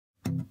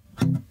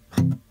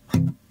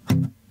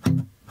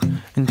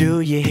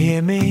Do you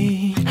hear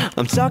me?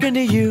 I'm talking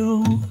to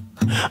you.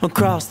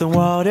 Across the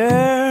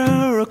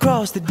water,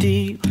 across the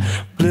deep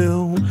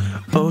blue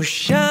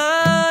ocean,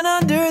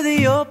 under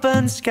the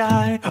open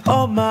sky.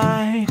 Oh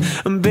my,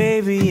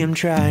 baby, I'm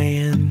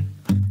trying.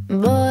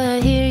 Boy, I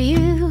hear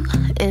you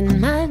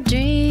in my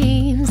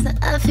dreams.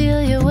 I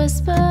feel your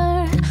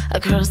whisper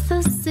across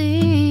the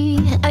sea.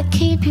 I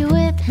keep you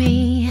with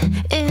me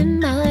in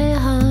my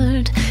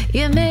heart.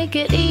 You make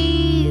it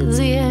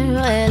easier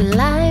when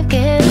life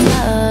gets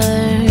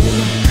hard.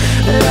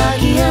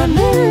 Lucky I'm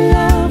in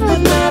love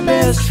with my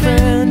best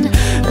friend.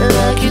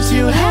 Lucky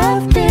to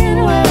have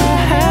been where I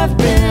have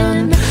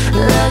been.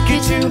 Lucky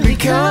to be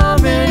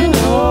coming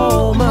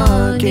home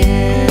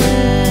again.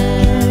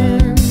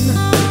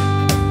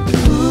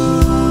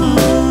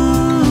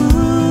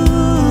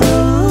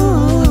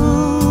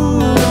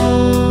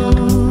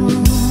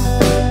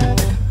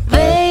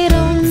 They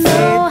don't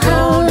know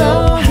how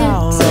long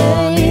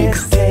it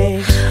takes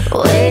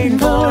waiting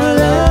for a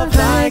love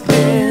like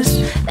this.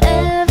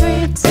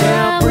 Every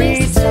time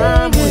we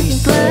say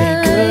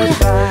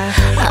goodbye,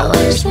 I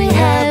wish we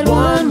had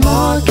one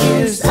more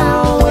kiss.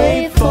 I'll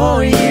wait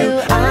for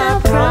you, I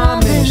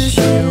promise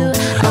you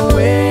I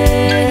will.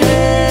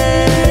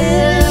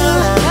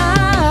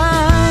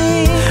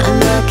 I'm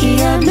lucky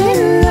I'm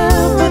in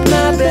love with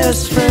my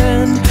best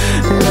friend.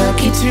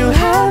 Lucky to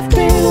have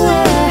been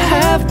where I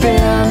have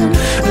been.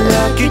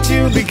 Lucky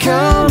to be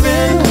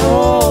coming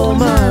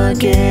home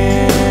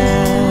again.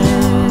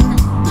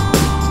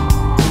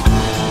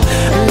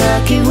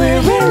 Lucky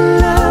we're in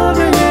love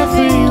in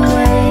every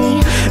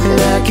way.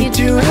 Lucky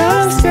to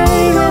have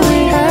stayed where we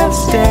have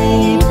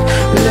stayed.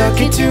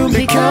 Lucky to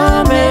be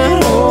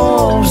coming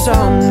home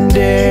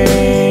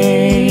someday.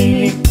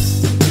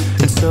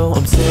 And so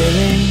I'm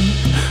sailing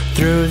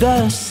through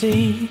the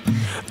sea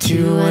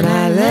to an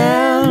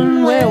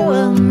island where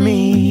we'll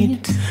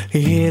meet.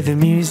 Hear the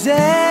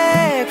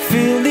music,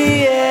 feel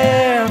the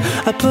air.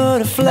 I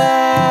put a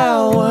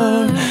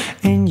flower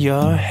in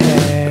your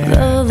hair.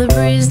 Blow the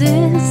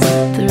breezes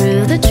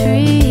through the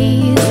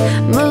trees.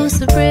 Move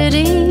so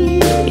pretty,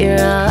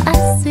 you're all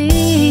I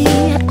see.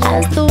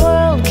 As the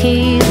world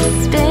keeps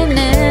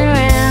spinning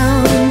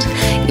round,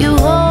 you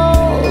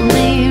hold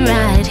me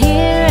right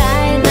here,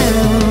 right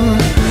now.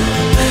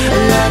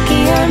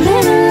 Lucky I'm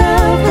in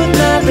love with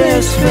my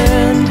best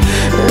friend.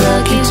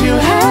 Lucky to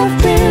have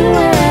been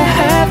where I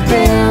have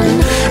been.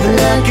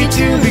 Lucky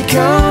to be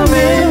coming